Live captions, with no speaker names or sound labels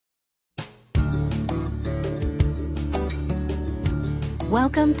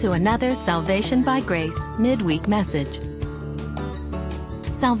Welcome to another Salvation by Grace Midweek message.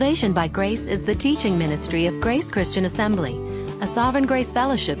 Salvation by Grace is the teaching ministry of Grace Christian Assembly, a Sovereign Grace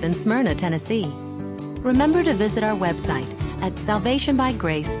Fellowship in Smyrna, Tennessee. Remember to visit our website at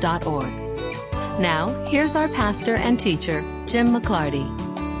salvationbygrace.org. Now, here's our pastor and teacher, Jim McClarty.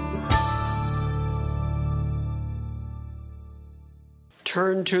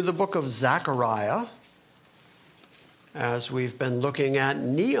 Turn to the book of Zechariah. As we've been looking at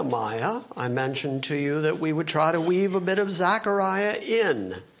Nehemiah, I mentioned to you that we would try to weave a bit of Zechariah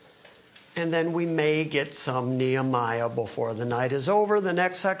in. And then we may get some Nehemiah before the night is over. The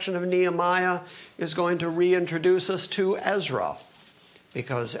next section of Nehemiah is going to reintroduce us to Ezra,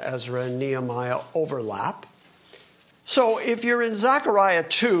 because Ezra and Nehemiah overlap. So if you're in Zechariah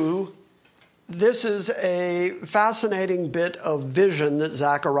 2, this is a fascinating bit of vision that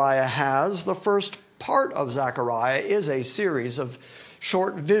Zechariah has. The first part of Zechariah is a series of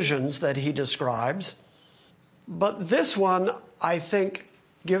short visions that he describes. But this one, I think,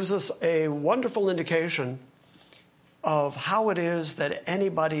 gives us a wonderful indication of how it is that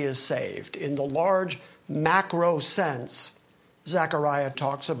anybody is saved. In the large macro sense, Zechariah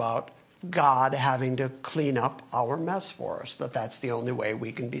talks about God having to clean up our mess for us, that's the only way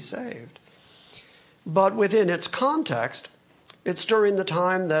we can be saved. But within its context, it's during the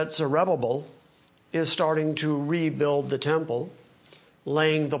time that Zerubbabel is starting to rebuild the temple,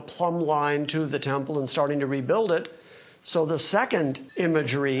 laying the plumb line to the temple and starting to rebuild it. So the second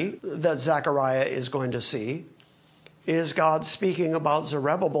imagery that Zechariah is going to see is God speaking about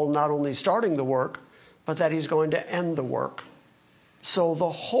Zerubbabel not only starting the work, but that he's going to end the work. So the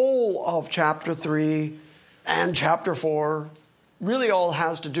whole of chapter 3 and chapter 4 really all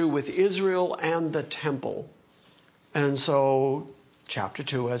has to do with Israel and the temple. And so chapter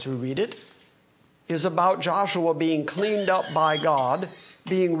 2, as we read it, is about Joshua being cleaned up by God,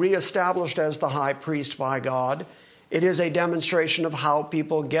 being reestablished as the high priest by God. It is a demonstration of how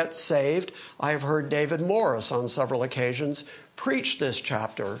people get saved. I have heard David Morris on several occasions preach this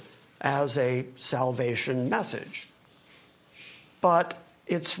chapter as a salvation message. But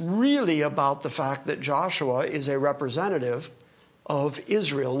it's really about the fact that Joshua is a representative of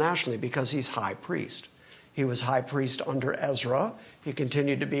Israel nationally because he's high priest. He was high priest under Ezra. He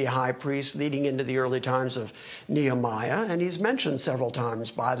continued to be high priest leading into the early times of Nehemiah, and he's mentioned several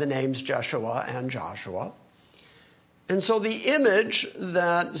times by the names Jeshua and Joshua. And so the image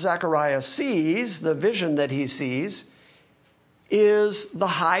that Zechariah sees, the vision that he sees, is the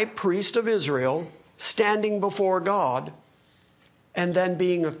high priest of Israel standing before God and then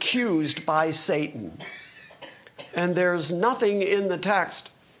being accused by Satan. And there's nothing in the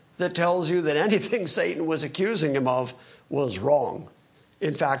text that tells you that anything Satan was accusing him of was wrong.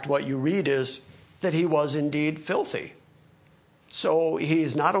 In fact, what you read is that he was indeed filthy. So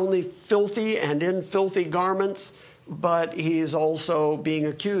he's not only filthy and in filthy garments, but he's also being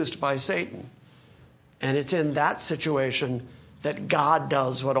accused by Satan. And it's in that situation that God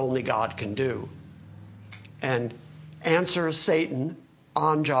does what only God can do and answers Satan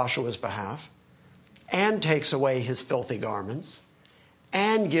on Joshua's behalf and takes away his filthy garments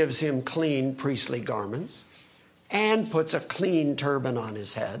and gives him clean priestly garments, and puts a clean turban on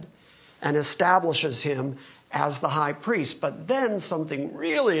his head, and establishes him as the high priest. But then something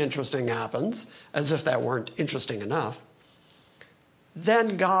really interesting happens, as if that weren't interesting enough.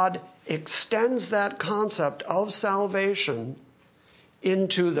 Then God extends that concept of salvation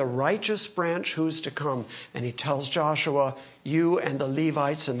into the righteous branch who's to come. And he tells Joshua, you and the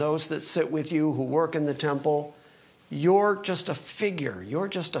Levites and those that sit with you who work in the temple, you're just a figure. You're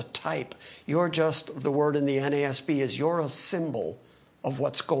just a type. You're just, the word in the NASB is, you're a symbol of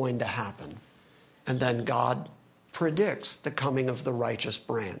what's going to happen. And then God predicts the coming of the righteous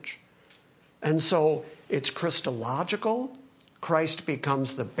branch. And so it's Christological. Christ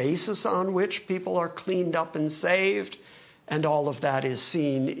becomes the basis on which people are cleaned up and saved. And all of that is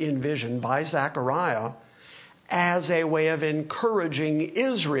seen in vision by Zechariah as a way of encouraging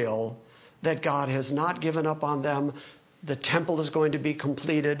Israel that God has not given up on them. The temple is going to be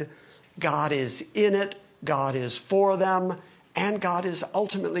completed. God is in it. God is for them. And God is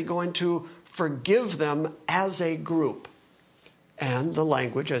ultimately going to forgive them as a group. And the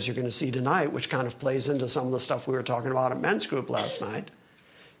language, as you're going to see tonight, which kind of plays into some of the stuff we were talking about at men's group last night,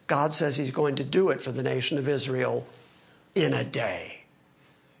 God says he's going to do it for the nation of Israel in a day,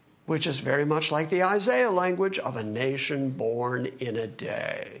 which is very much like the Isaiah language of a nation born in a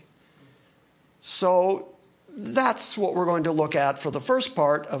day. So that's what we're going to look at for the first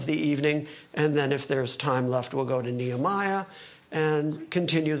part of the evening. And then if there's time left, we'll go to Nehemiah and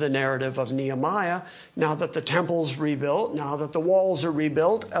continue the narrative of Nehemiah. Now that the temple's rebuilt, now that the walls are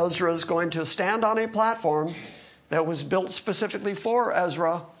rebuilt, Ezra is going to stand on a platform that was built specifically for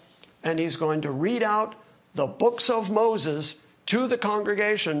Ezra, and he's going to read out the books of Moses to the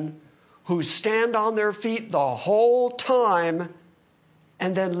congregation, who stand on their feet the whole time,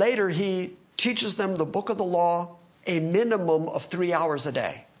 and then later he teaches them the book of the law a minimum of 3 hours a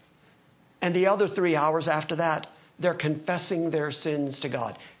day. And the other 3 hours after that, they're confessing their sins to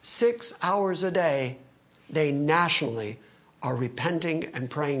God. 6 hours a day, they nationally are repenting and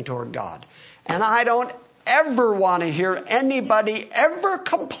praying toward God. And I don't ever want to hear anybody ever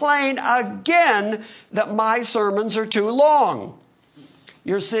complain again that my sermons are too long.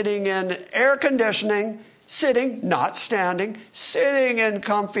 You're sitting in air conditioning, sitting, not standing, sitting in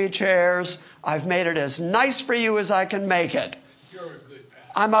comfy chairs. I've made it as nice for you as I can make it. You're a good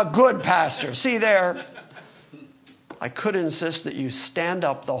pastor. I'm a good pastor. See there? I could insist that you stand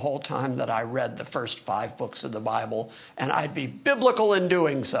up the whole time that I read the first 5 books of the Bible, and I'd be biblical in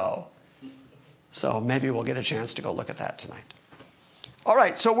doing so. So maybe we'll get a chance to go look at that tonight. All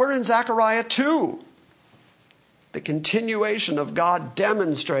right, so we're in Zechariah 2. The continuation of God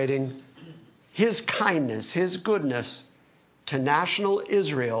demonstrating his kindness, his goodness to national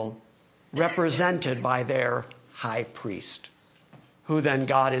Israel, represented by their high priest, who then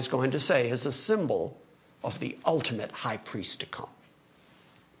God is going to say is a symbol of the ultimate high priest to come.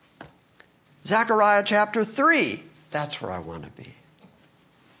 Zechariah chapter 3, that's where I want to be.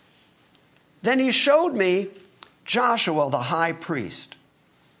 Then he showed me Joshua the high priest,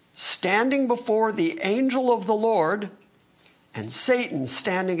 standing before the angel of the Lord, and Satan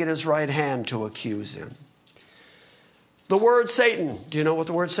standing at his right hand to accuse him. The word Satan, do you know what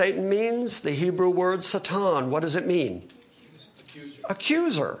the word Satan means? The Hebrew word Satan, what does it mean?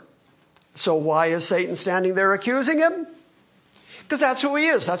 Accuser. So why is Satan standing there accusing him? Because that's who he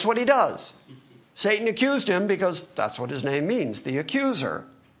is. That's what he does. Satan accused him because that's what his name means, the accuser.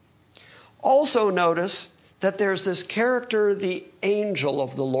 Also notice that there's this character, the angel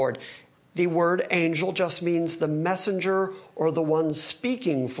of the Lord. The word angel just means the messenger or the one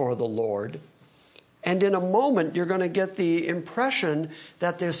speaking for the Lord. And in a moment, you're going to get the impression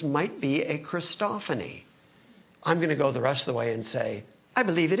that this might be a Christophany. I'm going to go the rest of the way and say, I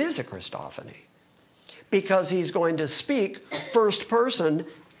believe it is a Christophany, because he's going to speak first person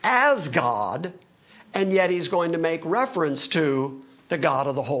as God, and yet he's going to make reference to the God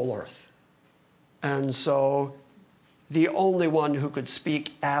of the whole earth. And so the only one who could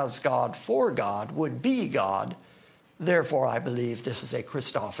speak as God for God would be God. Therefore, I believe this is a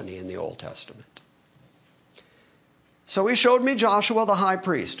Christophany in the Old Testament. So he showed me Joshua the high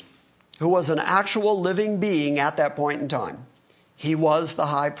priest, who was an actual living being at that point in time. He was the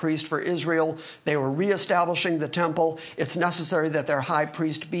high priest for Israel. They were reestablishing the temple. It's necessary that their high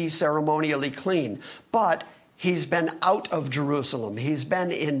priest be ceremonially clean. But he's been out of Jerusalem. He's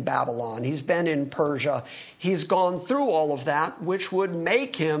been in Babylon. He's been in Persia. He's gone through all of that, which would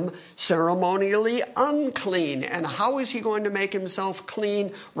make him ceremonially unclean. And how is he going to make himself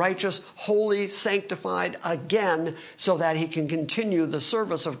clean, righteous, holy, sanctified again so that he can continue the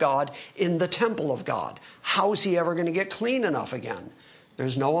service of God in the temple of God? How is he ever going to get clean enough again?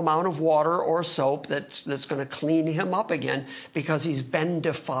 There's no amount of water or soap that's going to clean him up again, because he's been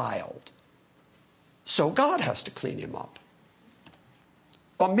defiled. So God has to clean him up.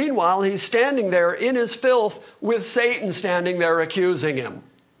 But meanwhile, he's standing there in his filth with Satan standing there accusing him.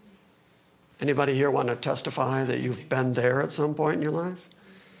 Anybody here want to testify that you've been there at some point in your life?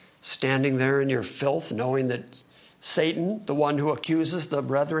 Standing there in your filth, knowing that Satan, the one who accuses the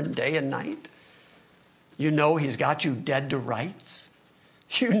brethren day and night, you know he's got you dead to rights.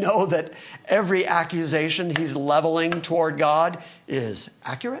 You know that every accusation he's leveling toward God is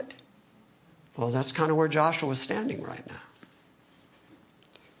accurate. Well, that's kind of where Joshua is standing right now.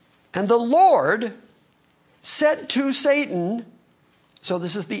 And the Lord said to Satan, so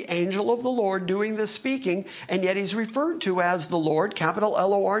this is the angel of the Lord doing this speaking, and yet he's referred to as the Lord, capital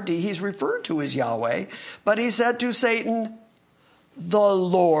L-O-R-D. He's referred to as Yahweh. But he said to Satan, the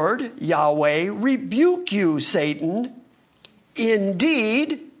Lord, Yahweh, rebuke you, Satan.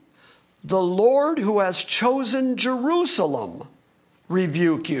 Indeed, the Lord who has chosen Jerusalem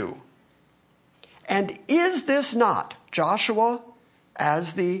rebuke you. And is this not, Joshua,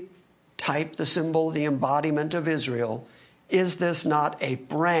 as the type, the symbol, the embodiment of Israel, is this not a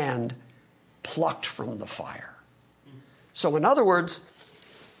brand plucked from the fire? So in other words,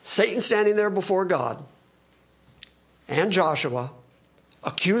 Satan standing there before God and Joshua,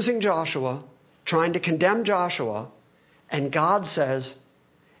 accusing Joshua, trying to condemn Joshua, and God says,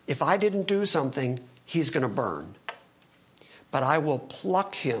 if I didn't do something, he's going to burn. but I will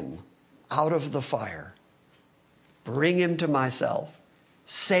pluck him out of the fire, bring him to myself,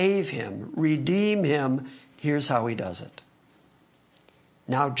 save him, redeem him. Here's how he does it.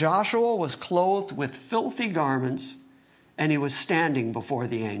 Now Joshua was clothed with filthy garments, and he was standing before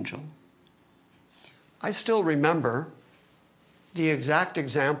the angel. I still remember the exact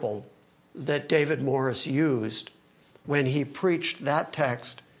example that David Morris used when he preached that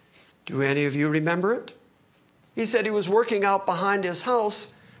text. Do any of you remember it? He said he was working out behind his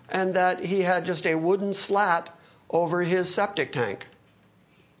house and that he had just a wooden slat over his septic tank.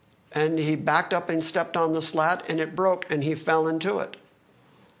 And he backed up and stepped on the slat and it broke and he fell into it.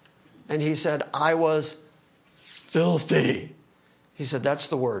 And he said, I was filthy. He said, that's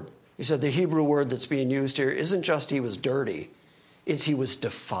the word. He said, the Hebrew word that's being used here isn't just he was dirty. It's he was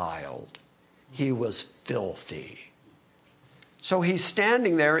defiled. He was filthy. So he's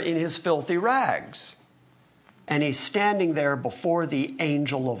standing there in his filthy rags. And he's standing there before the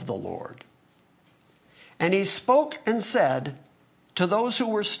angel of the Lord. And he spoke and said to those who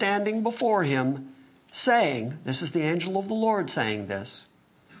were standing before him, saying, this is the angel of the Lord saying this,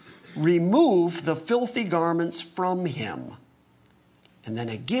 remove the filthy garments from him. And then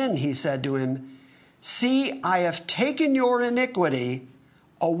again he said to him, see, I have taken your iniquity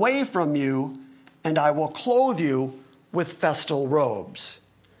away from you, and I will clothe you with festal robes.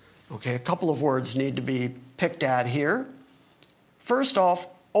 Okay, a couple of words need to be picked at here. First off,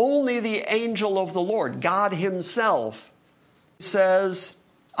 only the angel of the Lord, God himself, says,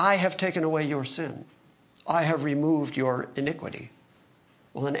 I have taken away your sin. I have removed your iniquity.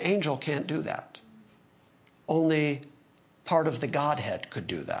 Well, an angel can't do that. Only part of the Godhead could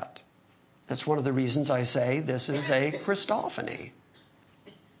do that. That's one of the reasons I say this is a Christophany.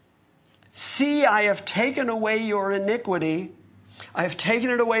 See, I have taken away your iniquity. I have taken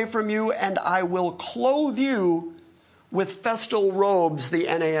it away from you, and I will clothe you with festal robes. The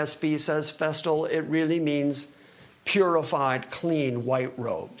NASB says festal. It really means purified, clean, white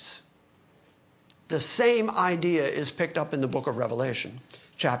robes. The same idea is picked up in the book of Revelation,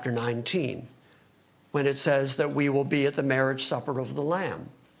 chapter 19, when it says that we will be at the marriage supper of the Lamb.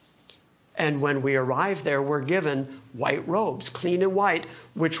 And when we arrive there, we're given white robes, clean and white,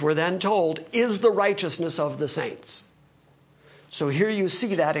 which we're then told is the righteousness of the saints. So here you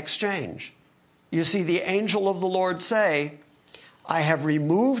see that exchange. You see the angel of the Lord say, I have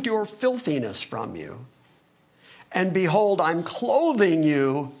removed your filthiness from you. And behold, I'm clothing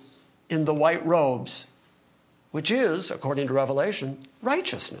you in the white robes, which is, according to Revelation,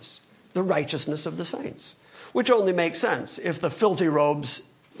 righteousness, the righteousness of the saints, which only makes sense. If the filthy robes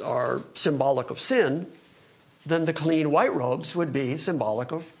are symbolic of sin, then the clean white robes would be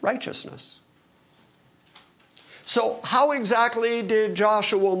symbolic of righteousness. So how exactly did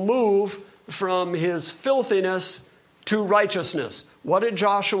Joshua move from his filthiness to righteousness? What did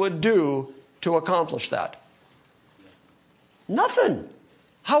Joshua do to accomplish that? Nothing.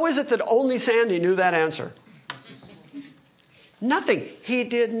 How is it that only Sandy knew that answer? Nothing. He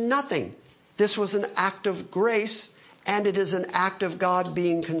did nothing. This was an act of grace, and it is an act of God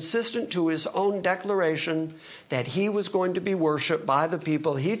being consistent to his own declaration that he was going to be worshiped by the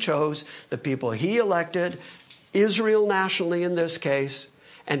people he chose, the people he elected, Israel nationally in this case,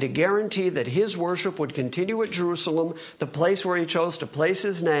 and to guarantee that his worship would continue at Jerusalem, the place where he chose to place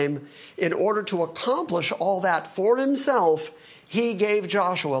his name. In order to accomplish all that for himself, he gave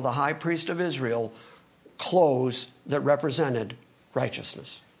Joshua, the high priest of Israel, clothes that represented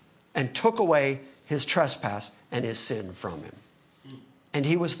righteousness and took away his trespass and his sin from him. And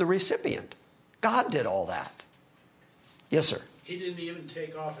he was the recipient. God did all that. Yes, sir. He didn't even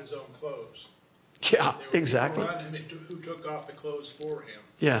take off his own clothes. Yeah, There were exactly. people around him who took off the clothes for him.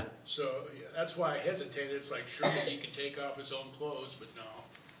 Yeah. So that's why I hesitated. It's like, surely he can take off his own clothes, but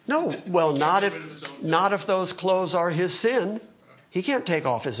no. No, well, He not can't get rid of his own not if those clothes are his sin. He can't take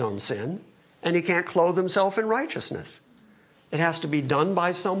off his own sin, and he can't clothe himself in righteousness. It has to be done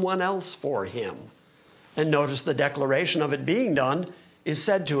by someone else for him. And notice the declaration of it being done is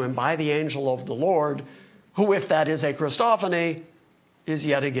said to him by the angel of the Lord, who, if that is a Christophany, is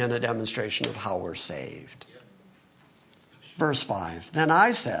yet again a demonstration of how we're saved. Verse 5, then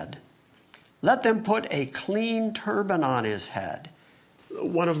I said, let them put a clean turban on his head.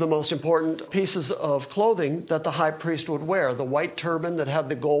 One of the most important pieces of clothing that the high priest would wear, the white turban that had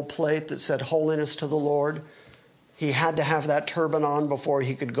the gold plate that said holiness to the Lord. He had to have that turban on before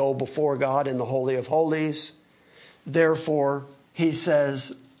he could go before God in the Holy of Holies. Therefore, he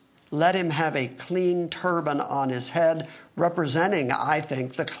says, let him have a clean turban on his head, representing, I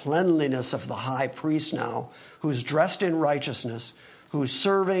think, the cleanliness of the high priest now, who's dressed in righteousness, who's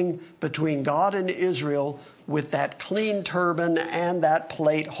serving between God and Israel, with that clean turban and that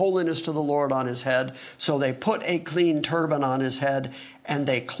plate, holiness to the Lord, on his head. So they put a clean turban on his head, and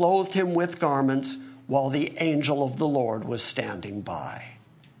they clothed him with garments while the angel of the Lord was standing by.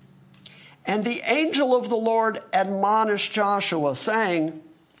 And the angel of the Lord admonished Joshua, saying,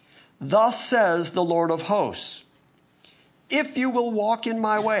 "Thus says the Lord of hosts, if you will walk in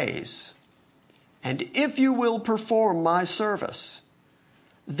my ways, and if you will perform my service,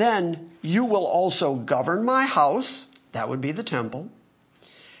 then you will also govern my house," that would be the temple,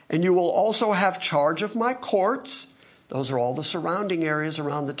 "and you will also have charge of my courts." Those are all the surrounding areas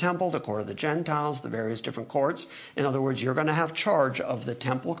around the temple, the court of the Gentiles, the various different courts. In other words, you're going to have charge of the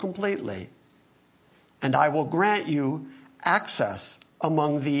temple completely. "And I will grant you access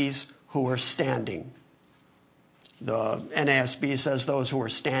among these who are standing." The NASB says those who are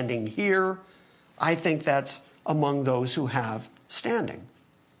standing here. I think that's among those who have standing,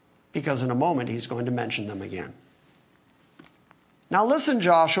 because in a moment he's going to mention them again. "Now listen,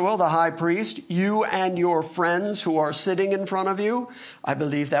 Joshua, the high priest, you and your friends who are sitting in front of you." I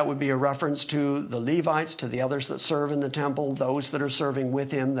believe that would be a reference to the Levites, to the others that serve in the temple, those that are serving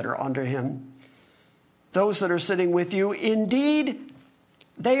with him, that are under him. "Those that are sitting with you, indeed,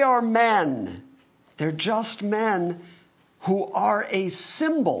 they are men. They're just men who are a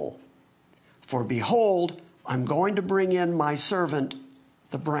symbol. For behold, I'm going to bring in my servant,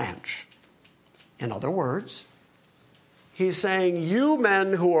 the branch." In other words, he's saying, you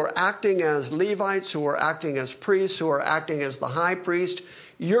men who are acting as Levites, who are acting as priests, who are acting as the high priest,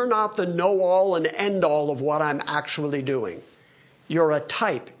 you're not the know-all and end-all of what I'm actually doing. You're a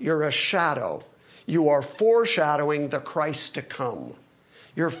type. You're a shadow. You are foreshadowing the Christ to come.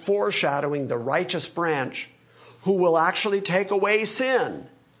 You're foreshadowing the righteous branch who will actually take away sin,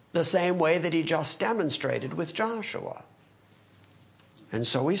 the same way that he just demonstrated with Joshua. And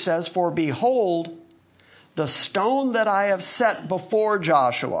so he says, "For behold, the stone that I have set before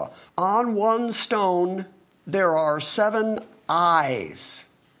Joshua, on one stone there are 7 eyes."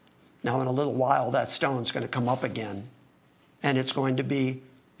 Now in a little while that stone's going to come up again, and it's going to be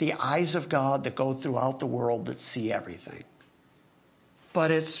the eyes of God that go throughout the world that see everything.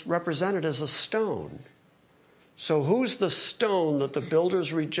 But it's represented as a stone. So who's the stone that the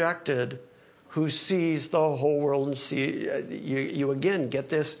builders rejected, who sees the whole world and see? You again get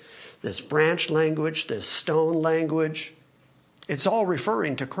this branch language, this stone language. It's all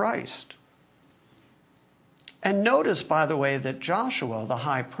referring to Christ. And notice, by the way, that Joshua, the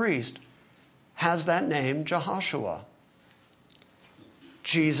high priest, has that name, Jehoshua.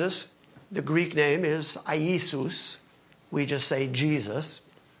 Jesus, the Greek name is Iesus. We just say Jesus.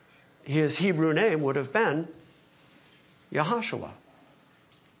 His Hebrew name would have been Yehoshua.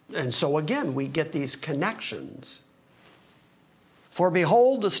 And so again, we get these connections. "For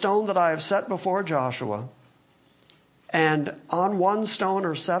behold, the stone that I have set before Joshua, and on one stone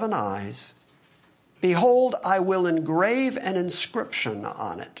are 7 eyes. Behold, I will engrave an inscription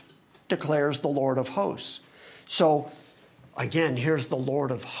on it, declares the Lord of hosts." So again, here's the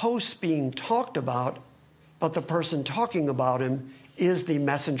Lord of hosts being talked about, but the person talking about him is the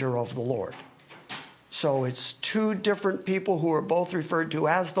messenger of the Lord. So it's 2 different people who are both referred to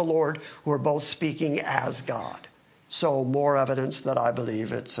as the Lord, who are both speaking as God. So more evidence that I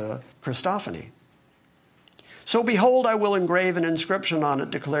believe it's a Christophany. "So behold, I will engrave an inscription on it,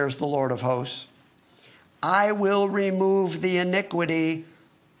 declares the Lord of hosts. I will remove the iniquity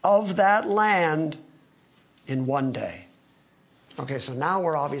of that land in one day." Okay, so now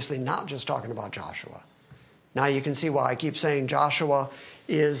we're obviously not just talking about Joshua. Now you can see why I keep saying Joshua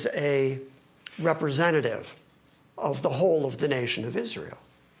is a representative of the whole of the nation of Israel.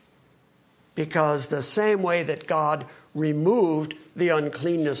 Because the same way that God removed the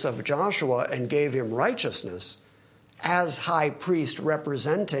uncleanness of Joshua and gave him righteousness as high priest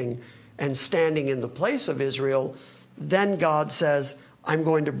representing and standing in the place of Israel, then God says, I'm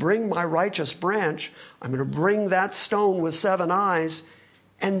going to bring my righteous branch, I'm going to bring that stone with 7 eyes,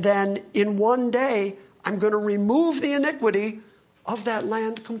 and then in one day, I'm going to remove the iniquity of that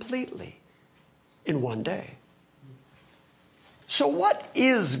land completely. In one day. So what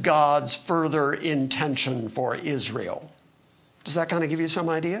is God's further intention for Israel? Does that kind of give you some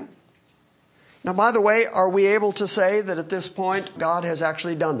idea? Now, by the way, are we able to say that at this point God has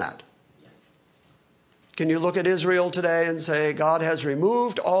actually done that? Can you look at Israel today and say God has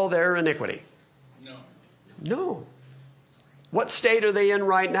removed all their iniquity? No. No. What state are they in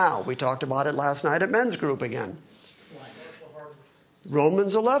right now? We talked about it last night at men's group again.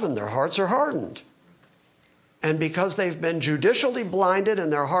 Romans 11, their hearts are hardened. And because they've been judicially blinded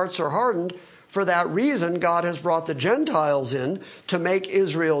and their hearts are hardened, for that reason, God has brought the Gentiles in to make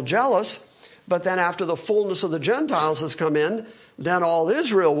Israel jealous But then after the fullness of the Gentiles has come in, then all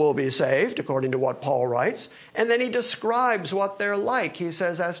Israel will be saved, according to what Paul writes. And then he describes what they're like. He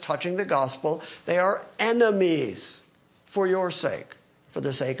says, as touching the gospel, they are enemies for your sake, for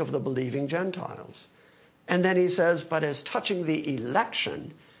the sake of the believing Gentiles. And then he says, but as touching the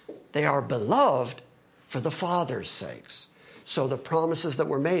election, they are beloved for the Father's sakes. So the promises that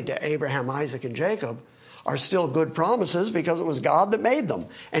were made to Abraham, Isaac, and Jacob are still good promises because it was God that made them,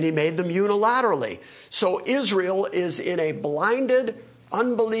 and he made them unilaterally. So Israel is in a blinded,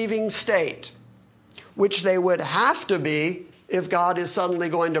 unbelieving state, which they would have to be if God is suddenly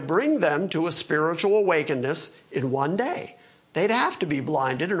going to bring them to a spiritual awakeness in one day. They'd have to be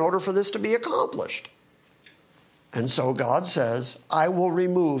blinded in order for this to be accomplished. And so God says, I will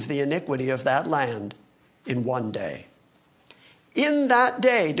remove the iniquity of that land in one day. In that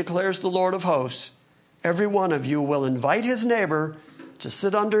day, declares the Lord of hosts, every one of you will invite his neighbor to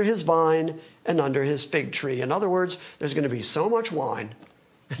sit under his vine and under his fig tree. In other words, there's going to be so much wine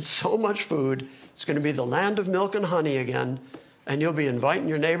and so much food. It's going to be the land of milk and honey again, and you'll be inviting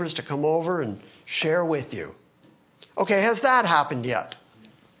your neighbors to come over and share with you. Okay, has that happened yet?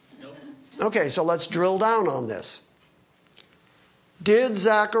 Nope. Okay, so let's drill down on this. Did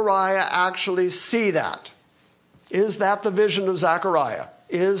Zechariah actually see that? Is that the vision of Zechariah?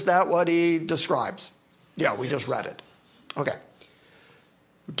 Is that what he describes? Yeah, we just read it. Okay.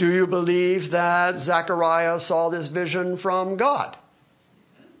 Do you believe that Zechariah saw this vision from God?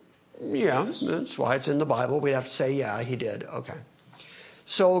 Yeah, that's why it's in the Bible. We'd have to say, yeah, he did. Okay.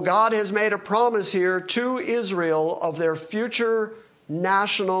 So God has made a promise here to Israel of their future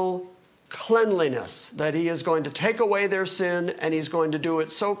national cleanliness, that he is going to take away their sin, and he's going to do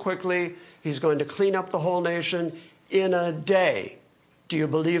it so quickly, he's going to clean up the whole nation in a day. Do you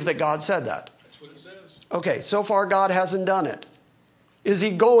believe that God said that? That's what it says. Okay, so far God hasn't done it. Is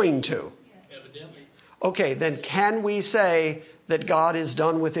he going to? Evidently. Okay, then can we say that God is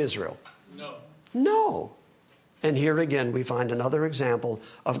done with Israel? No. No. And here again we find another example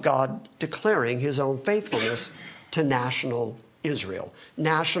of God declaring his own faithfulness to national Israel,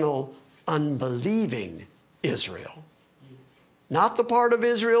 national unbelieving Israel. Not the part of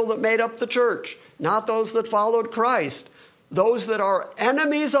Israel that made up the church, not those that followed Christ, those that are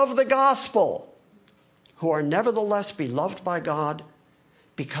enemies of the gospel, who are nevertheless beloved by God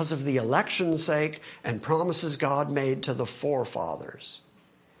because of the election's sake and promises God made to the forefathers.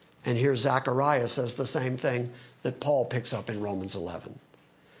 And here Zechariah says the same thing that Paul picks up in Romans 11.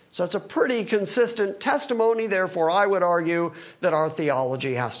 So it's a pretty consistent testimony. Therefore, I would argue that our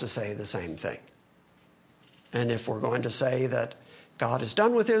theology has to say the same thing. And if we're going to say that God is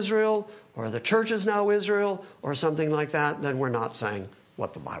done with Israel, or the church is now Israel, or something like that, then we're not saying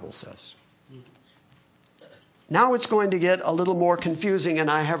what the Bible says. Now it's going to get a little more confusing, and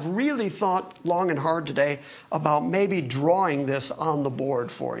I have really thought long and hard today about maybe drawing this on the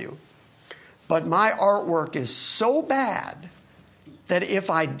board for you. But my artwork is so bad that if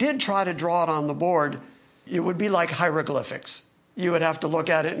I did try to draw it on the board, it would be like hieroglyphics. You would have to look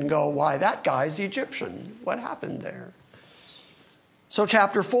at it and go, why, that guy's Egyptian. What happened there? So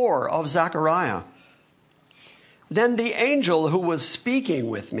chapter 4 of Zechariah. Then the angel who was speaking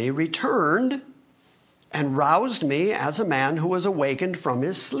with me returned and roused me as a man who was awakened from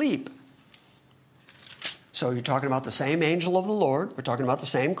his sleep. So you're talking about the same angel of the Lord. We're talking about the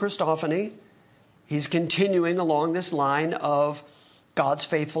same Christophany. He's continuing along this line of God's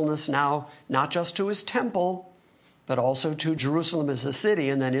faithfulness now, not just to his temple, but also to Jerusalem as a city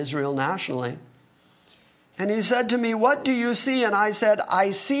and then Israel nationally. And he said to me, what do you see? And I said, I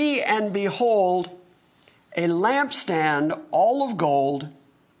see and behold a lampstand all of gold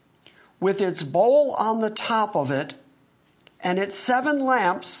with its bowl on the top of it and its 7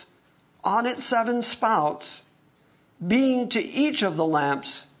 lamps on its 7 spouts, being to each of the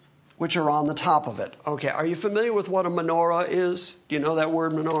lamps which are on the top of it. Okay, are you familiar with what a menorah is? Do you know that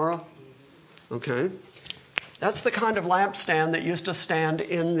word menorah? Okay. That's the kind of lampstand that used to stand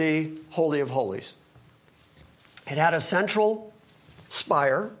in the Holy of Holies. It had a central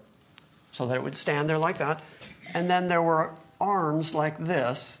spire so that it would stand there like that. And then there were arms like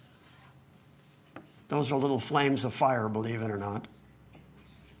this. Those are little flames of fire, believe it or not.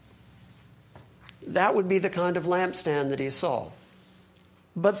 That would be the kind of lampstand that he saw.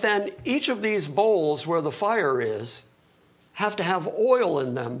 But then each of these bowls where the fire is have to have oil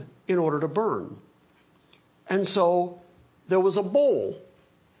in them in order to burn. And so there was a bowl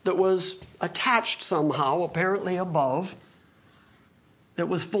that was attached somehow, apparently above, that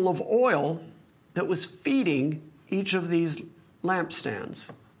was full of oil that was feeding each of these lampstands.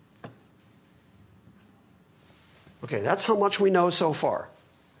 Okay, that's how much we know so far.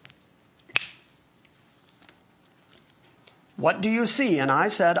 what do you see? And I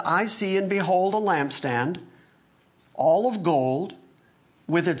said, I see and behold a lampstand, all of gold,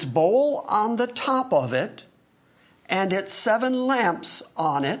 with its bowl on the top of it, and its 7 lamps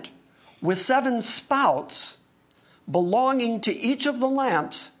on it, with 7 spouts belonging to each of the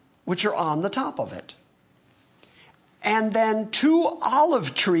lamps which are on the top of it. And then 2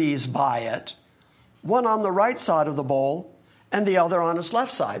 olive trees by it, one on the right side of the bowl and the other on its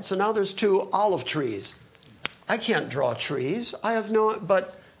left side. So now there's 2 olive trees. I can't draw trees. I have no,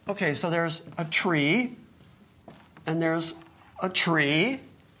 but, okay, so there's a tree, and there's a tree,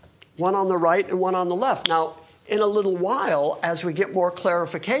 one on the right and one on the left. Now, in a little while, as we get more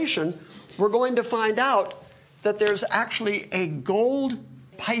clarification, we're going to find out that there's actually a gold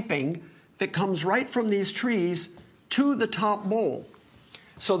piping that comes right from these trees to the top bowl.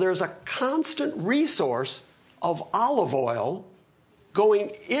 So there's a constant resource of olive oil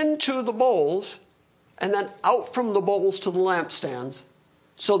going into the bowls and then out from the bowls to the lampstands,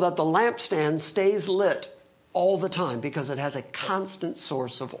 so that the lampstand stays lit all the time because it has a constant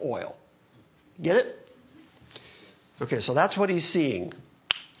source of oil. Get it? Okay, so that's what he's seeing.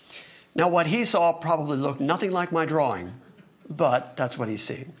 Now, what he saw probably looked nothing like my drawing, but that's what he's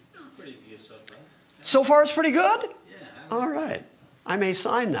seeing. Pretty good so far. So far, it's pretty good? Yeah. All right. I may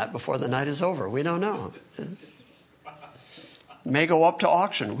sign that before the night is over. We don't know. May go up to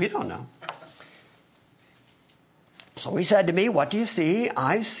auction. We don't know. So he said to me, what do you see?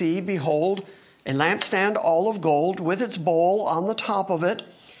 I see, behold, a lampstand all of gold with its bowl on the top of it,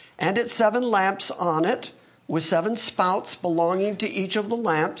 and its 7 lamps on it, with 7 spouts belonging to each of the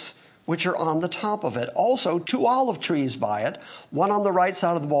lamps which are on the top of it. Also 2 olive trees by it, one on the right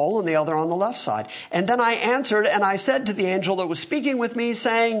side of the bowl and the other on the left side. And then I answered, and I said to the angel that was speaking with me,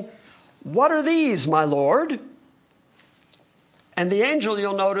 saying, what are these, my Lord? And the angel,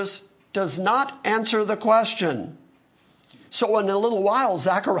 you'll notice, does not answer the question. So in a little while,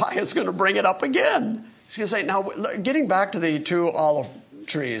 Zechariah is going to bring it up again. He's going to say, now, getting back to the 2 olive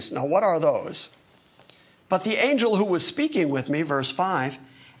trees, now what are those? But the angel who was speaking with me, verse 5,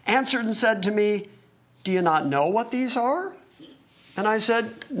 answered and said to me, do you not know what these are? And I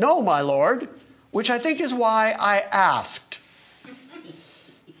said, no, my Lord, which I think is why I asked.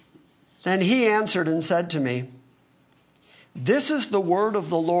 Then he answered and said to me, this is the word of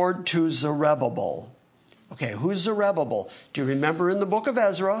the Lord to Zerubbabel. Okay, who's Zerubbabel? Do you remember in the book of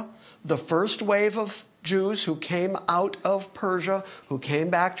Ezra, the first wave of Jews who came out of Persia, who came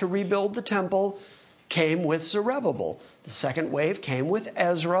back to rebuild the temple, came with Zerubbabel. The second wave came with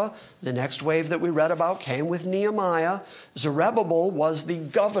Ezra. The next wave that we read about came with Nehemiah. Zerubbabel was the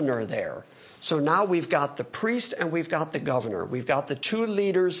governor there. So now we've got the priest and we've got the governor. We've got the 2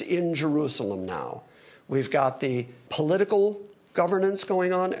 leaders in Jerusalem now. We've got the political governance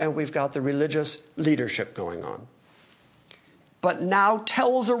going on, and we've got the religious leadership going on. But now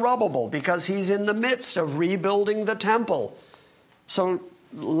tell Zerubbabel, because he's in the midst of rebuilding the temple. So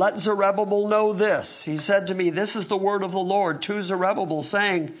let Zerubbabel know this. He said to me, this is the word of the Lord to Zerubbabel,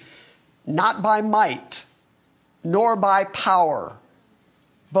 saying, not by might, nor by power,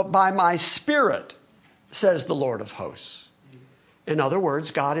 but by my spirit, says the Lord of hosts. In other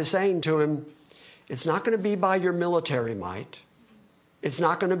words, God is saying to him, it's not going to be by your military might. It's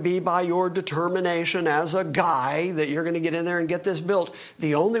not going to be by your determination as a guy that you're going to get in there and get this built.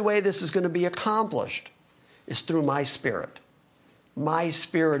 The only way this is going to be accomplished is through my spirit. My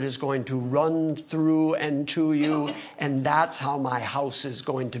spirit is going to run through and to you, and that's how my house is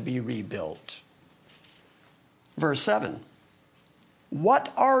going to be rebuilt. Verse 7.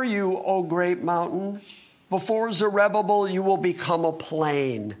 What are you, O great mountain? Before Zerubbabel you will become a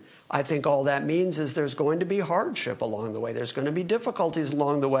plain. I think all that means is there's going to be hardship along the way. There's going to be difficulties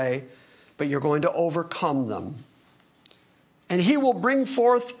along the way, but you're going to overcome them. And he will bring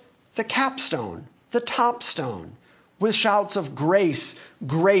forth the capstone, the top stone, with shouts of grace,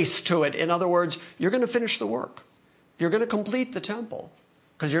 grace to it. In other words, you're going to finish the work. You're going to complete the temple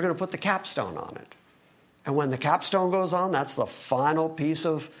because you're going to put the capstone on it. And when the capstone goes on, that's the final piece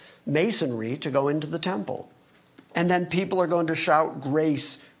of masonry to go into the temple. And then people are going to shout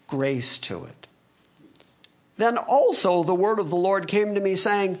grace, grace to it. Then also the word of the Lord came to me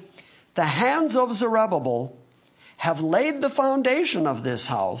saying, the hands of Zerubbabel have laid the foundation of this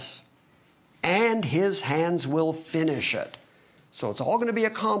house, and his hands will finish it. So it's all going to be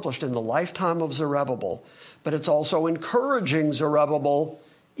accomplished in the lifetime of Zerubbabel. But it's also encouraging Zerubbabel,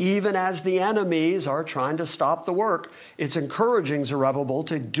 even as the enemies are trying to stop the work. It's encouraging Zerubbabel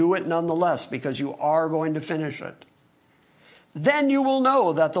to do it nonetheless, because you are going to finish it. Then you will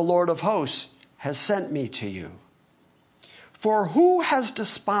know that the Lord of hosts has sent me to you. For who has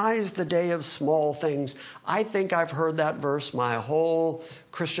despised the day of small things? I think I've heard that verse my whole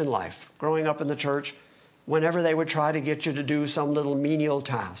Christian life. Growing up in the church, whenever they would try to get you to do some little menial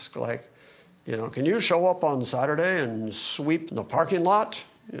task, like, can you show up on Saturday and sweep the parking lot?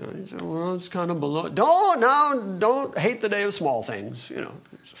 You say, well, it's kind of below. Don't hate the day of small things.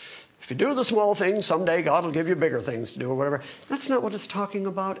 If you do the small things, someday God will give you bigger things to do or whatever. That's not what it's talking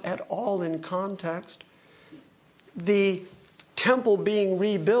about at all in context. The temple being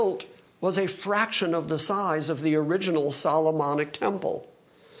rebuilt was a fraction of the size of the original Solomonic temple.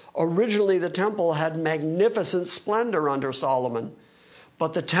 Originally, the temple had magnificent splendor under Solomon,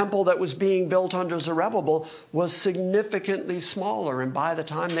 but the temple that was being built under Zerubbabel was significantly smaller, and by the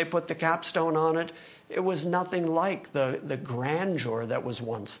time they put the capstone on it, it was nothing like the grandeur that was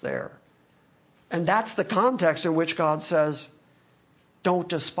once there. And that's the context in which God says, don't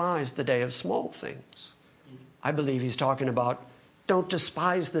despise the day of small things. I believe he's talking about, don't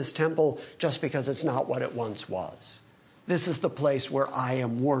despise this temple just because it's not what it once was. This is the place where I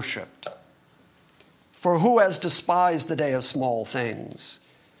am worshipped. For who has despised the day of small things?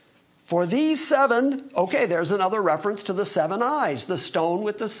 For these 7, okay, there's another reference to the 7 eyes, the stone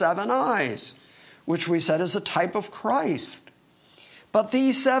with the 7 eyes, which we said is a type of Christ. But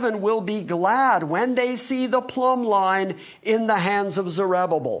these 7 will be glad when they see the plumb line in the hands of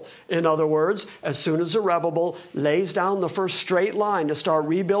Zerubbabel. In other words, as soon as Zerubbabel lays down the first straight line to start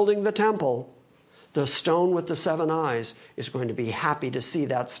rebuilding the temple, the stone with the 7 eyes is going to be happy to see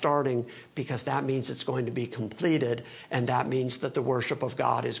that starting, because that means it's going to be completed, and that means that the worship of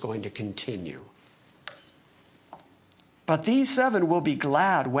God is going to continue. But these 7 will be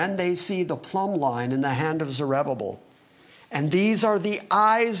glad when they see the plumb line in the hand of Zerubbabel. And these are the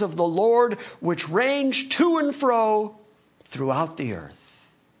eyes of the Lord, which range to and fro throughout the earth.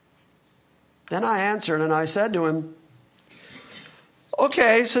 Then I answered and I said to him,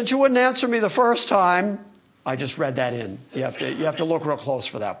 okay, since you wouldn't answer me the first time, I just read that in. You have to look real close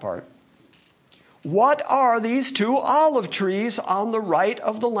for that part. What are these 2 olive trees on the right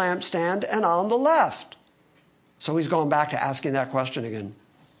of the lampstand and on the left? So he's going back to asking that question again.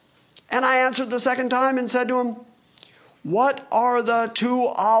 And I answered the second time and said to him, what are the 2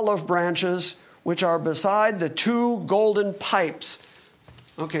 olive branches which are beside the 2 golden pipes?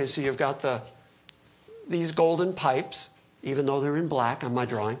 Okay, so you've got these golden pipes, even though they're in black on my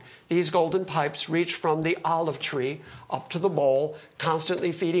drawing. These golden pipes reach from the olive tree up to the bowl,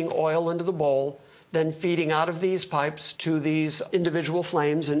 constantly feeding oil into the bowl, then feeding out of these pipes to these individual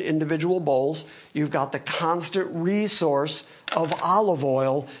flames and individual bowls. You've got the constant resource of olive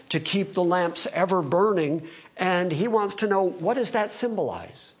oil to keep the lamps ever burning. And he wants to know, what does that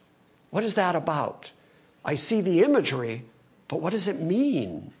symbolize? What is that about? I see the imagery, but what does it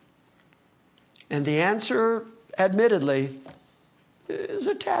mean? And the answer, admittedly, is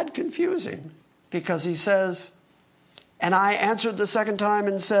a tad confusing, because he says, and I answered the second time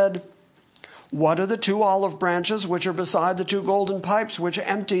and said, what are the 2 olive branches which are beside the 2 golden pipes which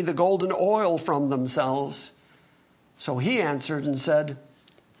empty the golden oil from themselves? So he answered and said,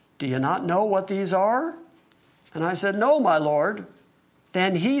 do you not know what these are? And I said, no, my Lord.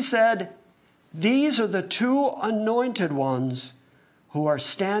 Then he said, these are the 2 anointed ones who are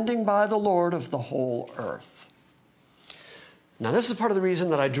standing by the Lord of the whole earth. Now, this is part of the reason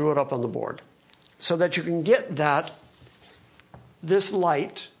that I drew it up on the board, so that you can get that this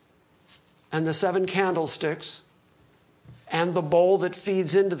light and the 7 candlesticks and the bowl that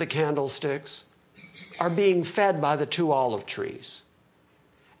feeds into the candlesticks are being fed by the 2 olive trees.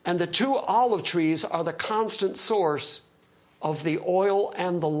 And the 2 olive trees are the constant source of the oil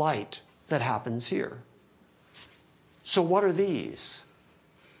and the light that happens here. So what are these?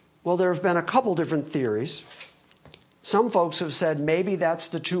 Well, there have been a couple different theories. Some folks have said maybe that's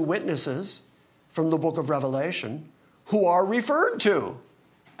the 2 witnesses from the book of Revelation who are referred to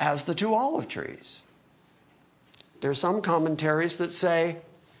as the 2 olive trees. There's some commentaries that say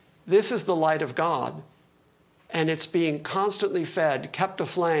this is the light of God, and it's being constantly fed, kept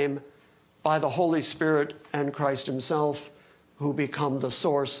aflame by the Holy Spirit and Christ himself, who become the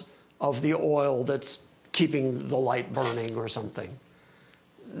source of the oil that's keeping the light burning or something.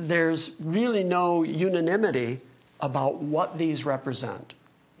 There's really no unanimity about what these represent.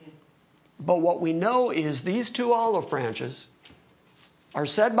 But what we know is these 2 olive branches are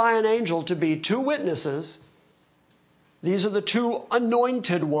said by an angel to be 2 witnesses. These are the 2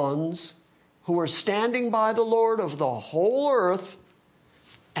 anointed ones who are standing by the Lord of the whole earth,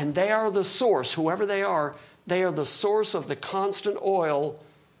 and they are the source, whoever they are the source of the constant oil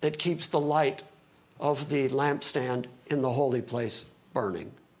that keeps the light of the lampstand in the holy place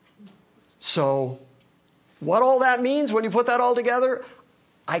burning. So What all that means when you put that all together,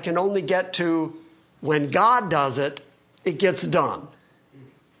 I can only get to when God does it, it gets done.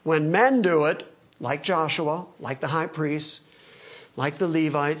 When men do it, like Joshua, like the high priests, like the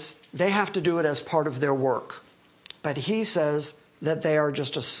Levites, they have to do it as part of their work. But he says that they are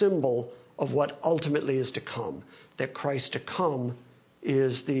just a symbol of what ultimately is to come, that Christ to come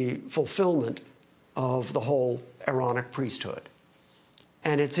is the fulfillment of the whole Aaronic priesthood.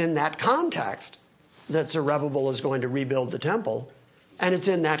 And it's in that context that Zerubbabel is going to rebuild the temple, and it's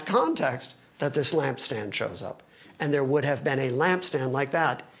in that context that this lampstand shows up. And there would have been a lampstand like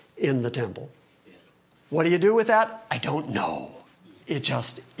that in the temple. What do you do with that? I don't know. It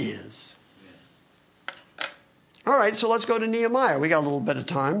just is. All right, so let's go to Nehemiah. We got a little bit of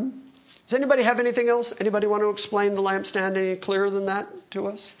time. Does anybody have anything else? Anybody want to explain the lampstand any clearer than that to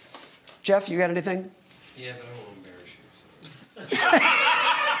us? Jeff, you got anything? Yeah, but I don't want to embarrass you.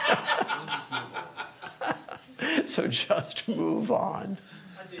 We'll just move on. So just move on.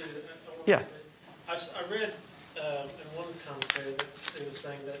 I did. Yeah. I read in one commentary that they were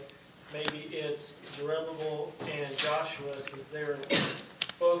saying that maybe it's Zerubbabel and Joshua, since they were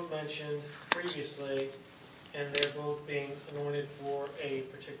both mentioned previously, and they're both being anointed for a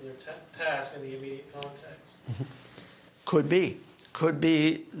particular task in the immediate context. Could be. Could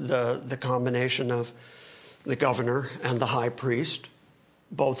be the combination of the governor and the high priest.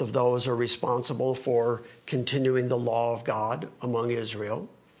 Both of those are responsible for continuing the law of God among Israel,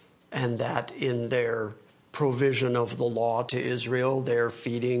 and that in their provision of the law to Israel, they're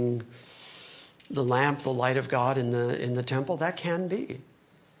feeding the lamp, the light of God in the temple. That can be.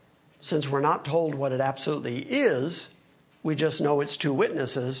 Since we're not told what it absolutely is, we just know it's two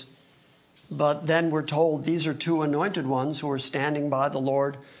witnesses, but then we're told these are two anointed ones who are standing by the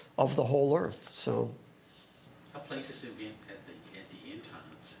Lord of the whole earth. So, How places have been at the end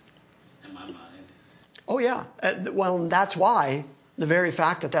times, in my mind. oh yeah. Well, that's why the very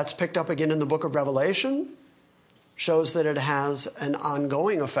fact that that's picked up again in the book of Revelation shows that it has an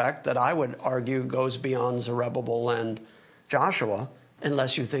ongoing effect that I would argue goes beyond Zerubbabel and Joshua,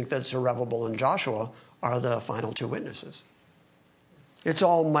 unless you think that Zerubbabel and Joshua are the final two witnesses. It's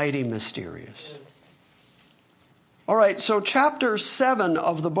all mighty mysterious. All right, so chapter 7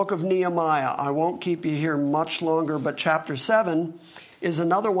 of the book of Nehemiah. I won't keep you here much longer, but chapter 7 is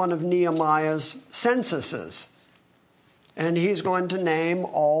another one of Nehemiah's censuses. And he's going to name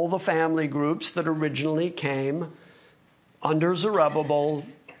all the family groups that originally came under Zerubbabel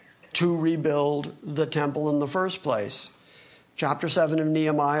to rebuild the temple in the first place. Chapter 7 of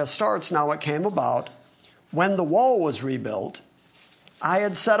Nehemiah starts, "Now it came about, when the wall was rebuilt, I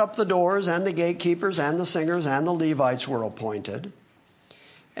had set up the doors, and the gatekeepers, and the singers, and the Levites were appointed,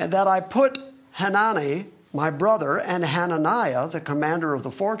 and that I put Hanani, my brother, and Hananiah, the commander of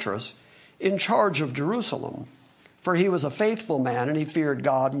the fortress, in charge of Jerusalem, for he was a faithful man, and he feared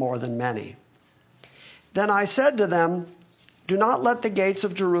God more than many. Then I said to them, do not let the gates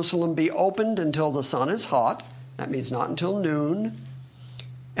of Jerusalem be opened until the sun is hot," that means not until noon,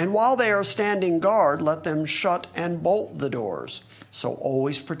 "and while they are standing guard, let them shut and bolt the doors," so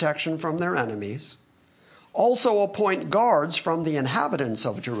always protection from their enemies. "Also appoint guards from the inhabitants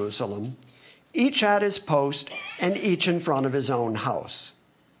of Jerusalem, each at his post and each in front of his own house.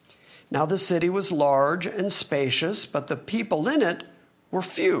 Now the city was large and spacious, but the people in it were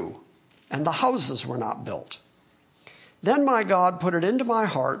few, and the houses were not built. Then my God put it into my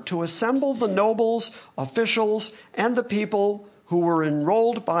heart to assemble the nobles, officials, and the people who were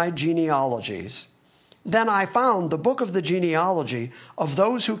enrolled by genealogies. Then I found the book of the genealogy of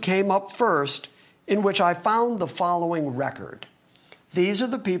those who came up first, in which I found the following record. These are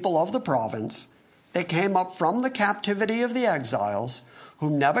the people of the province that came up from the captivity of the exiles,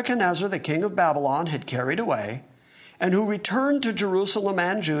 whom Nebuchadnezzar, the king of Babylon, had carried away, and who returned to Jerusalem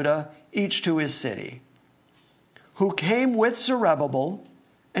and Judah, each to his city, who came with Zerubbabel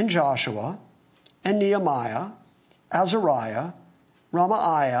and Joshua and Nehemiah, Azariah,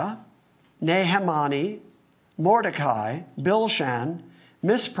 Ramaiah, Nehemiah, Mordecai, Bilshan,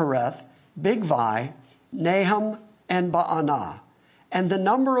 Mispereth, Bigvai, Nahum, and Baanah. And the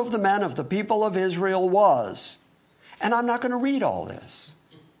number of the men of the people of Israel was," and I'm not going to read all this,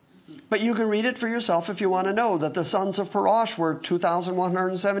 but you can read it for yourself if you want to know, that the sons of Parosh were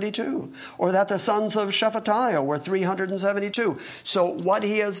 2,172, or that the sons of Shephatiah were 372. So what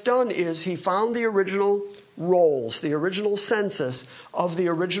he has done is he found the original rolls, the original census of the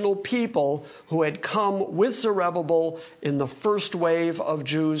original people who had come with Zerubbabel in the first wave of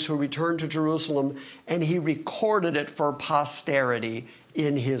Jews who returned to Jerusalem, and he recorded it for posterity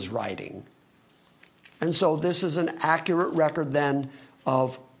in his writing. And so this is an accurate record then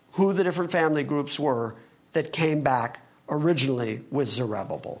of who the different family groups were that came back originally with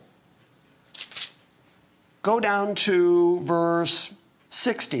Zerubbabel. Go down to verse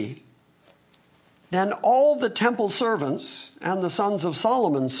 60. Then all the temple servants and the sons of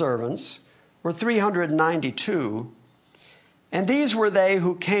Solomon's servants were 392, and these were they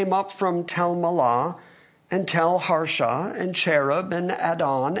who came up from Tel Melah and Tel Harsha and Cherub and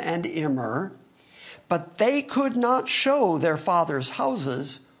Adon and Immer, but they could not show their fathers'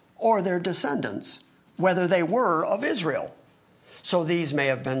 houses or their descendants, whether they were of Israel. So these may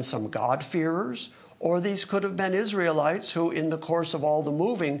have been some God-fearers, or these could have been Israelites who, in the course of all the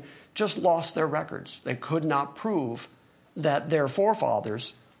moving, just lost their records. They could not prove that their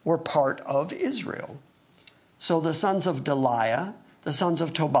forefathers were part of Israel. So the sons of Deliah, the sons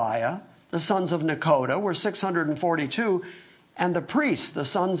of Tobiah, the sons of Nekoda were 642, and the priests, the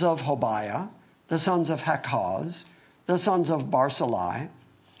sons of Hobiah, the sons of Hakaz, the sons of Barzillai,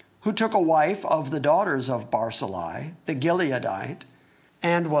 who took a wife of the daughters of Barzillai, the Gileadite,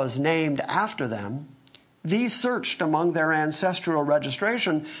 and was named after them. These searched among their ancestral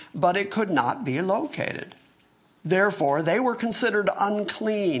registration, but it could not be located. Therefore, they were considered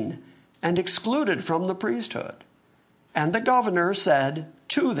unclean and excluded from the priesthood. And the governor said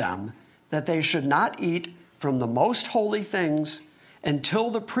to them that they should not eat from the most holy things until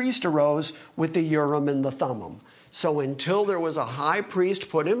the priest arose with the Urim and the Thummim. So until there was a high priest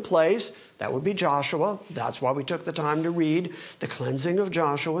put in place, that would be Joshua. That's why we took the time to read the cleansing of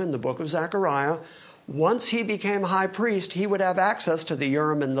Joshua in the book of Zechariah. Once he became high priest, he would have access to the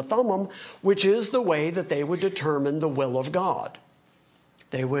Urim and the Thummim, which is the way that they would determine the will of God.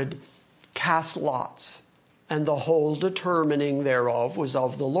 They would cast lots, and the whole determining thereof was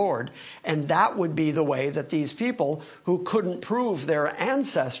of the Lord. And that would be the way that these people who couldn't prove their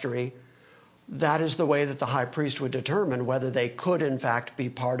ancestry, that is the way that the high priest would determine whether they could in fact be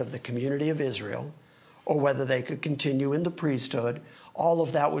part of the community of Israel or whether they could continue in the priesthood. All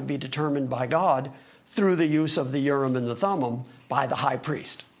of that would be determined by God through the use of the Urim and the Thummim by the high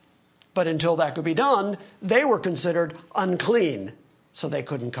priest. But until that could be done, they were considered unclean, so they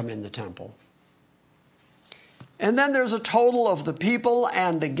couldn't come in the temple. And then there's a total of the people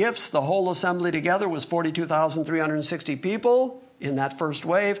and the gifts. The whole assembly together was 42,360 people in that first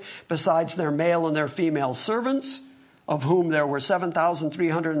wave, besides their male and their female servants, of whom there were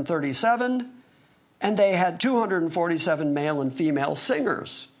 7,337, and they had 247 male and female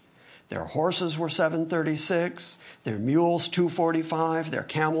singers. Their horses were 736, their mules 245, their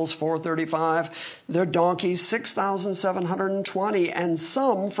camels 435, their donkeys 6,720, and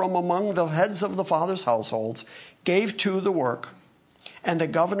some from among the heads of the fathers' households gave to the work. And the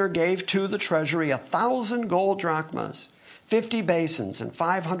governor gave to the treasury 1,000 gold drachmas, 50 basins, and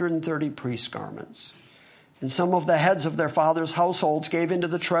 530 priest garments. And some of the heads of their fathers' households gave into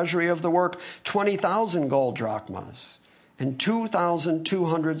the treasury of the work 20,000 gold drachmas, and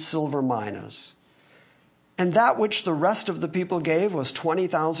 2,200 silver minas. And that which the rest of the people gave was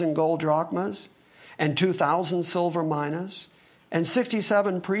 20,000 gold drachmas, and 2,000 silver minas, and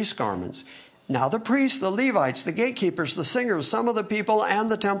 67 priest garments. Now the priests, the Levites, the gatekeepers, the singers, some of the people, and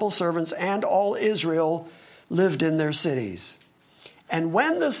the temple servants, and all Israel lived in their cities. And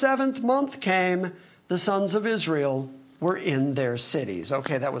when the 7th month came, the sons of Israel were in their cities.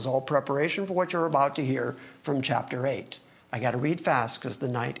 Okay, that was all preparation for what you're about to hear from chapter 8. I got to read fast because the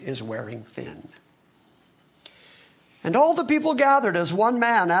night is wearing thin. And all the people gathered as one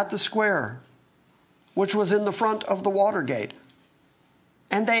man at the square, which was in the front of the water gate.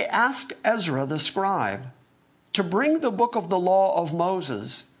 And they asked Ezra the scribe to bring the book of the law of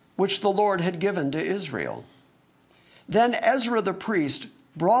Moses, which the Lord had given to Israel. Then Ezra the priest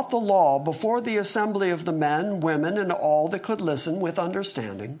brought the law before the assembly of the men, women, and all that could listen with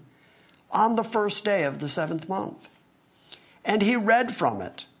understanding on the first day of the 7th month. And he read from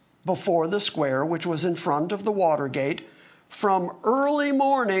it before the square which was in front of the water gate from early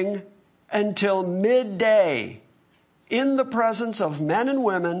morning until midday in the presence of men and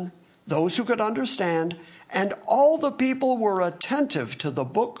women, those who could understand, and all the people were attentive to the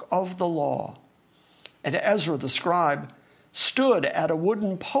book of the law. And Ezra the scribe stood at a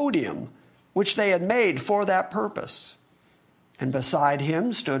wooden podium which they had made for that purpose. And beside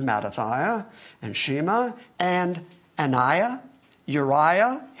him stood Mattathiah and Shema and Ananiah,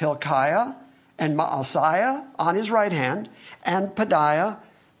 Uriah, Hilkiah, and Maaseiah on his right hand, and Pedaiah,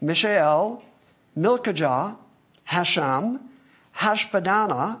 Mishael, Milkijah, Hasham,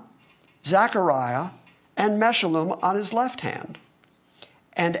 Hashbaddanah, Zechariah, and Meshullam on his left hand.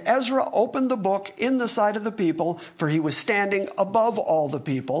 And Ezra opened the book in the sight of the people, for he was standing above all the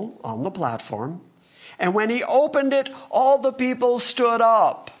people on the platform. And when he opened it, all the people stood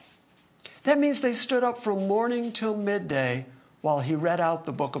up. That means they stood up from morning till midday while he read out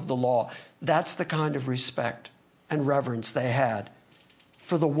the book of the law. That's the kind of respect and reverence they had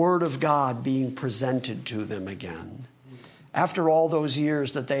for the word of God being presented to them again. After all those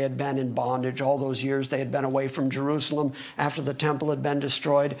years that they had been in bondage, all those years they had been away from Jerusalem, after the temple had been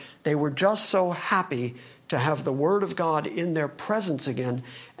destroyed, they were just so happy to have the word of God in their presence again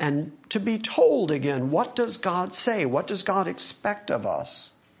and to be told again, what does God say? What does God expect of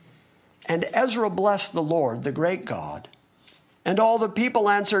us? And Ezra blessed the Lord, the great God. And all the people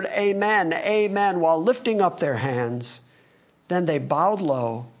answered, Amen, Amen, while lifting up their hands. Then they bowed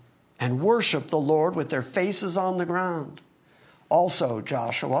low and worshiped the Lord with their faces on the ground. Also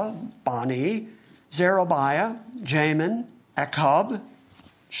Joshua, Bani, Zerubbabel, Jamin, Akkub,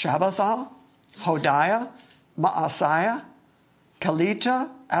 Shabbathah, Hodiah, Maaseiah,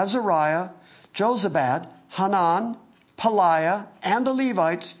 Kelita, Azariah, Jozabad, Hanan, Pelaiah, and the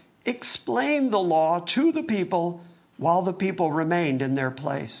Levites explained the law to the people while the people remained in their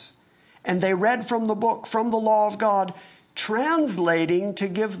place. And they read from the book, from the law of God, translating to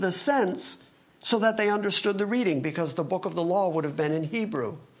give the sense so that they understood the reading, because the book of the law would have been in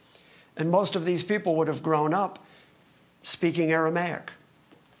Hebrew. And most of these people would have grown up speaking Aramaic.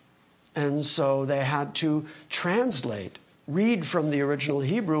 And so they had to translate, read from the original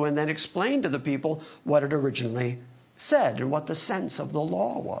Hebrew, and then explain to the people what it originally said and what the sense of the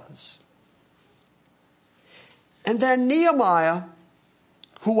law was. And then Nehemiah,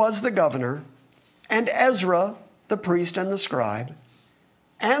 who was the governor, and Ezra, the priest and the scribe,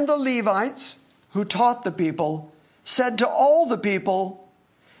 and the Levites, who taught the people, said to all the people,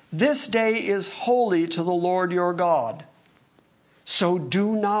 This day is holy to the Lord your God. So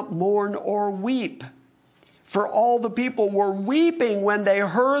do not mourn or weep. For all the people were weeping when they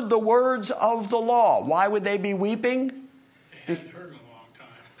heard the words of the law. Why would they be weeping? They hadn't heard in a long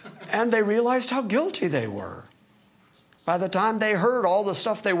time. And they realized how guilty they were. By the time they heard all the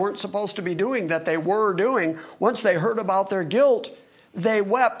stuff they weren't supposed to be doing that they were doing, once they heard about their guilt, they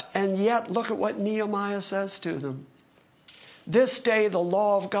wept. And yet, look at what Nehemiah says to them. This day, the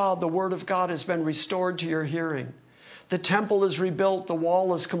law of God, the word of God, has been restored to your hearing. The temple is rebuilt. The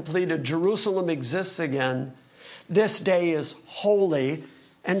wall is completed. Jerusalem exists again. This day is holy.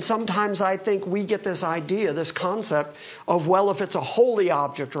 And sometimes I think we get this idea, this concept of, well, if it's a holy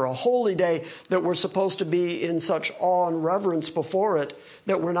object or a holy day, that we're supposed to be in such awe and reverence before it,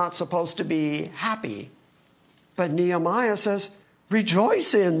 that we're not supposed to be happy. But Nehemiah says,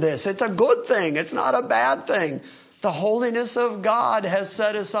 rejoice in this. It's a good thing. It's not a bad thing. The holiness of God has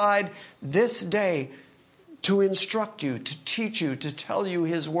set aside this day to instruct you, to teach you, to tell you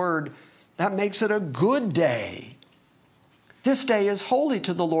his word. That makes it a good day. This day is holy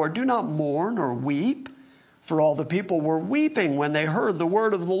to the Lord. Do not mourn or weep. For all the people were weeping when they heard the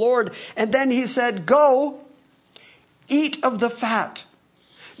word of the Lord. And then he said, Go, eat of the fat,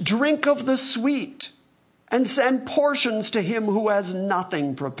 drink of the sweet, and send portions to him who has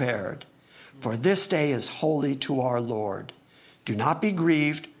nothing prepared. For this day is holy to our Lord. Do not be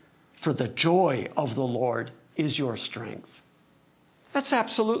grieved, for the joy of the Lord is your strength. That's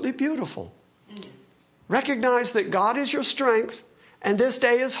absolutely beautiful. Recognize that God is your strength, and this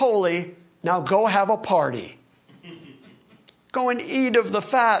day is holy. Now go have a party. Go and eat of the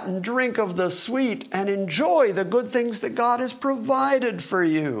fat and drink of the sweet and enjoy the good things that God has provided for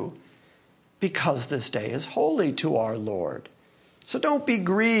you, because this day is holy to our Lord. So don't be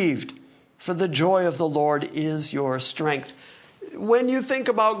grieved, for the joy of the Lord is your strength. When you think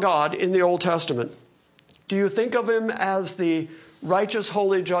about God in the Old Testament, do you think of him as the righteous,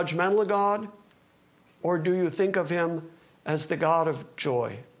 holy, judgmental God? Or do you think of him as the God of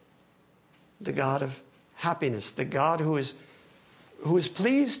joy, the God of happiness, the God who is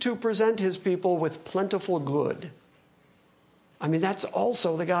pleased to present his people with plentiful good? I mean, that's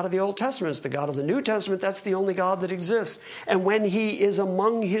also the God of the Old Testament. It's the God of the New Testament. That's the only God that exists. And when he is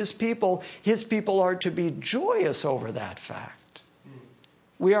among his people are to be joyous over that fact.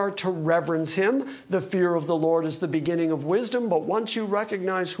 We are to reverence him. The fear of the Lord is the beginning of wisdom. But once you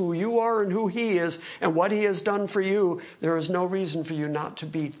recognize who you are and who he is and what he has done for you, there is no reason for you not to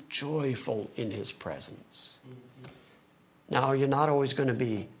be joyful in his presence. Now, you're not always going to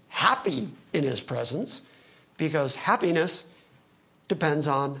be happy in his presence, because happiness depends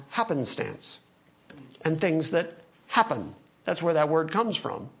on happenstance and things that happen. That's where that word comes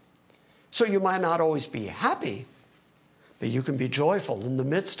from. So you might not always be happy, but you can be joyful in the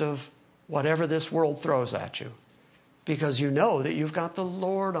midst of whatever this world throws at you, because you know that you've got the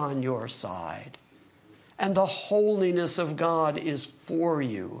Lord on your side and the holiness of God is for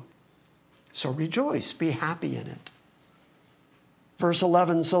you. So rejoice, be happy in it. Verse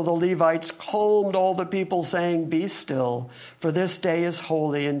 11, so the Levites calmed all the people, saying, be still, for this day is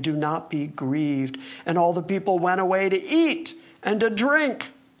holy, and do not be grieved. And all the people went away to eat and to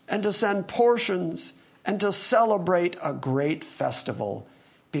drink and to send portions and to celebrate a great festival,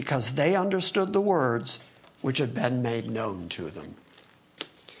 because they understood the words which had been made known to them.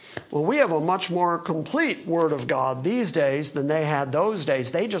 Well, we have a much more complete word of God these days than they had those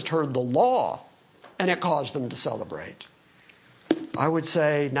days. They just heard the law, and it caused them to celebrate. I would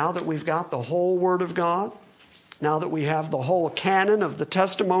say now that we've got the whole Word of God, now that we have the whole canon of the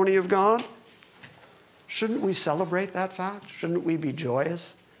testimony of God, shouldn't we celebrate that fact? Shouldn't we be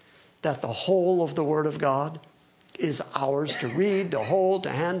joyous that the whole of the Word of God is ours to read, to hold, to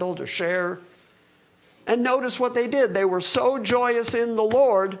handle, to share? And notice what they did. They were so joyous in the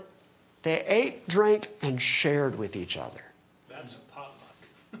Lord, they ate, drank, and shared with each other. That's a potluck.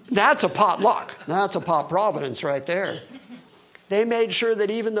 That's a potluck. That's a pot providence right there. They made sure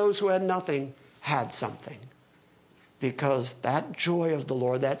that even those who had nothing had something. Because that joy of the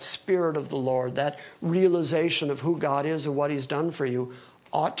Lord, that spirit of the Lord, that realization of who God is and what He's done for you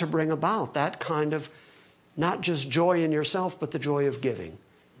ought to bring about that kind of not just joy in yourself, but the joy of giving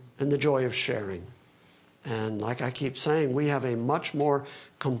and the joy of sharing. And like I keep saying, we have a much more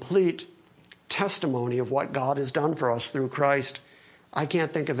complete testimony of what God has done for us through Christ. I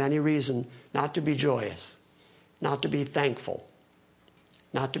can't think of any reason not to be joyous, not to be thankful,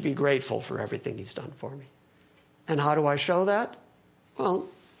 not to be grateful for everything He's done for me. And how do I show that? Well,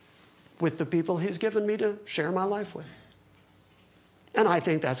 with the people He's given me to share my life with. And I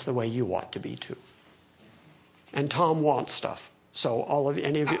think that's the way you ought to be too. And Tom wants stuff. So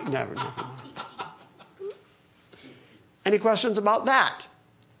any of you, never mind. Any questions about that?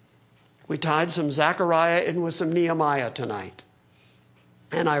 We tied some Zechariah in with some Nehemiah tonight.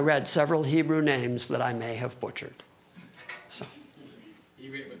 And I read several Hebrew names that I may have butchered. So.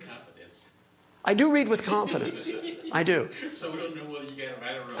 You read with confidence. I do read with confidence. I do. So we don't know whether you got it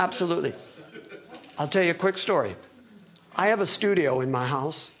right or wrong. Absolutely. I'll tell you a quick story. I have a studio in my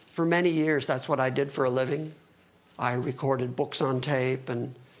house. For many years, that's what I did for a living. I recorded books on tape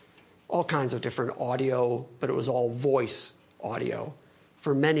and all kinds of different audio, but it was all voice audio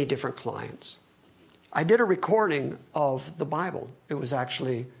for many different clients. I did a recording of the Bible. It was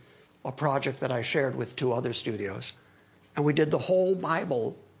actually a project that I shared with 2 other studios. And we did the whole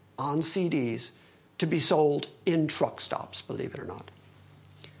Bible on CDs to be sold in truck stops, believe it or not.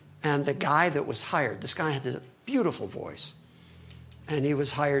 And the guy that was hired, this guy had this beautiful voice, and he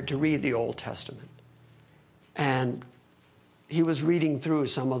was hired to read the Old Testament. And he was reading through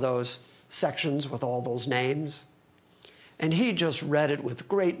some of those sections with all those names, and he just read it with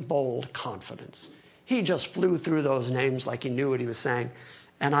great, bold confidence. He just flew through those names like he knew what he was saying.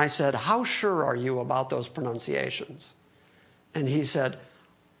 And I said, how sure are you about those pronunciations? And he said,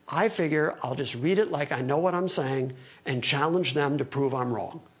 I figure I'll just read it like I know what I'm saying and challenge them to prove I'm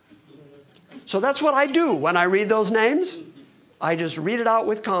wrong. So that's what I do when I read those names. I just read it out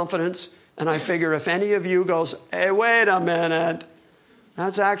with confidence, and I figure if any of you goes, hey, wait a minute,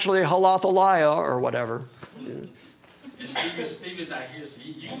 that's actually halathaliah or whatever. And Steve is not here, so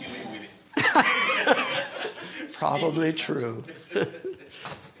you can get away with it. Probably true.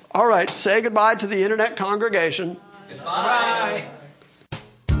 All right, say goodbye to the internet congregation. Bye.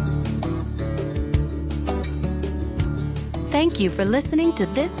 Thank you for listening to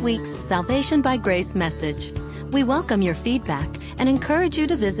this week's Salvation by Grace message. We welcome your feedback and encourage you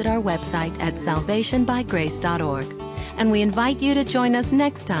to visit our website at salvationbygrace.org. And we invite you to join us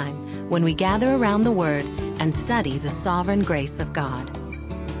next time when we gather around the Word and study the sovereign grace of God.